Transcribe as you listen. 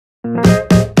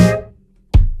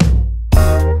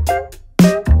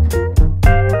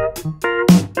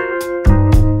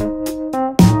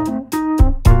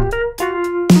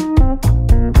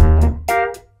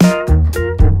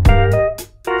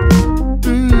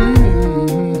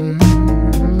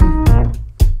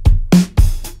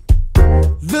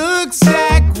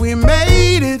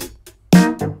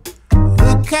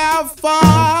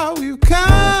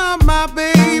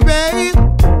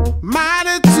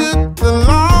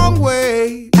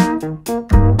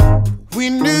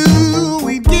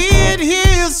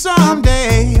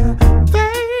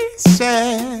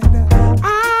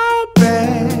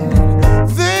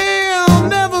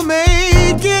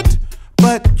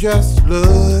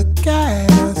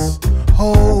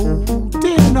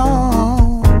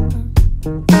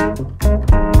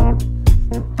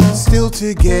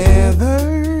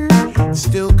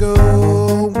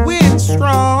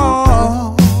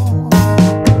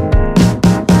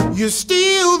You're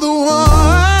still the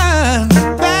one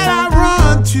that I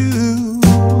run to,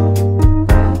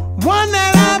 one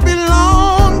that I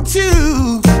belong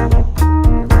to,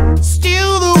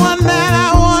 still the one that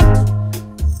I want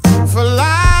for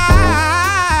life,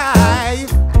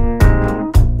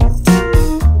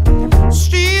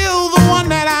 still the one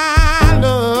that I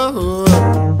love,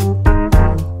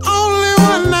 only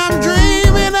one I'm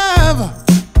dreaming of.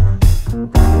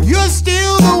 You're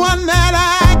still the one that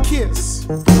I kiss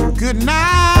good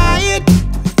night.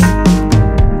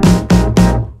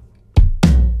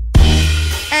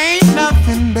 Ain't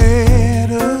nothing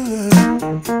better.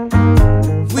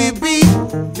 We beat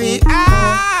the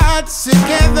odds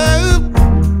together.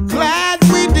 Glad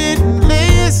we didn't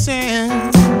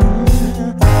listen.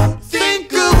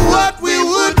 Think of what we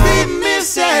would be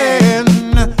missing.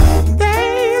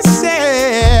 They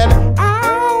said,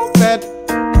 I'll bet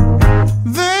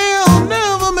they'll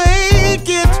never make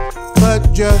it.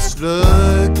 But just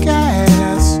look at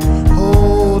us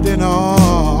holding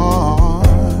on,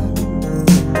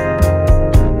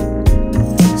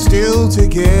 still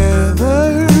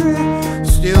together,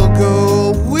 still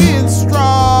going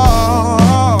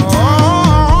strong.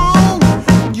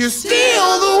 You're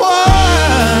still the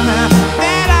one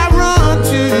that I run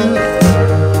to,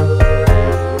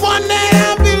 one that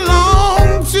I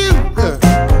belong to,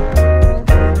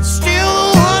 still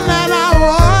the one that I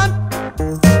want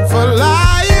for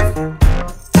life,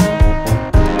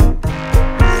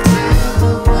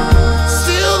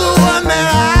 still the one that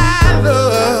I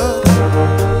love,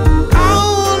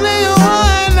 only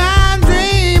one I'm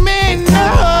dreaming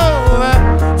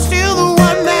of, still the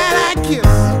one that I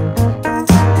kiss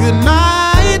good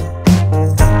night.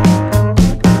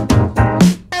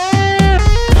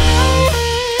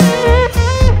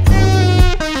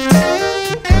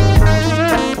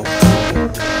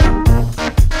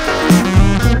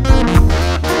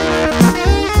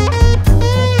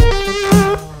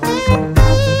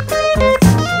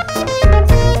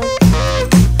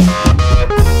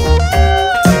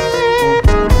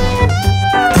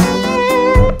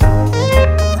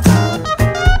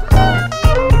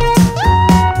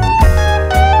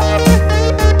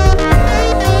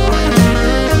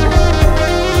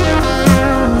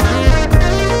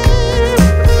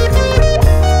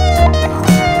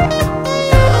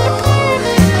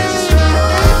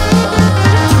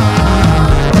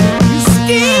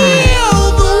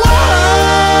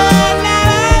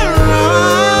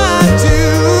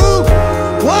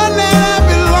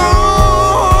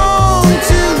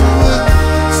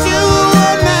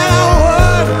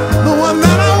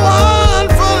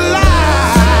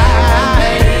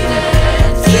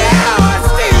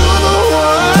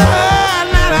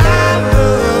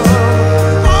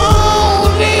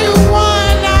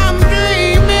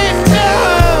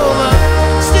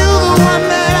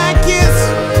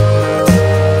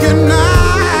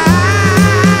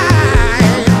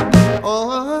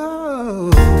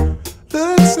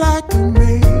 Looks like we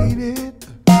made it.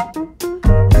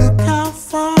 Look how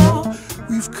far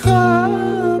we've come.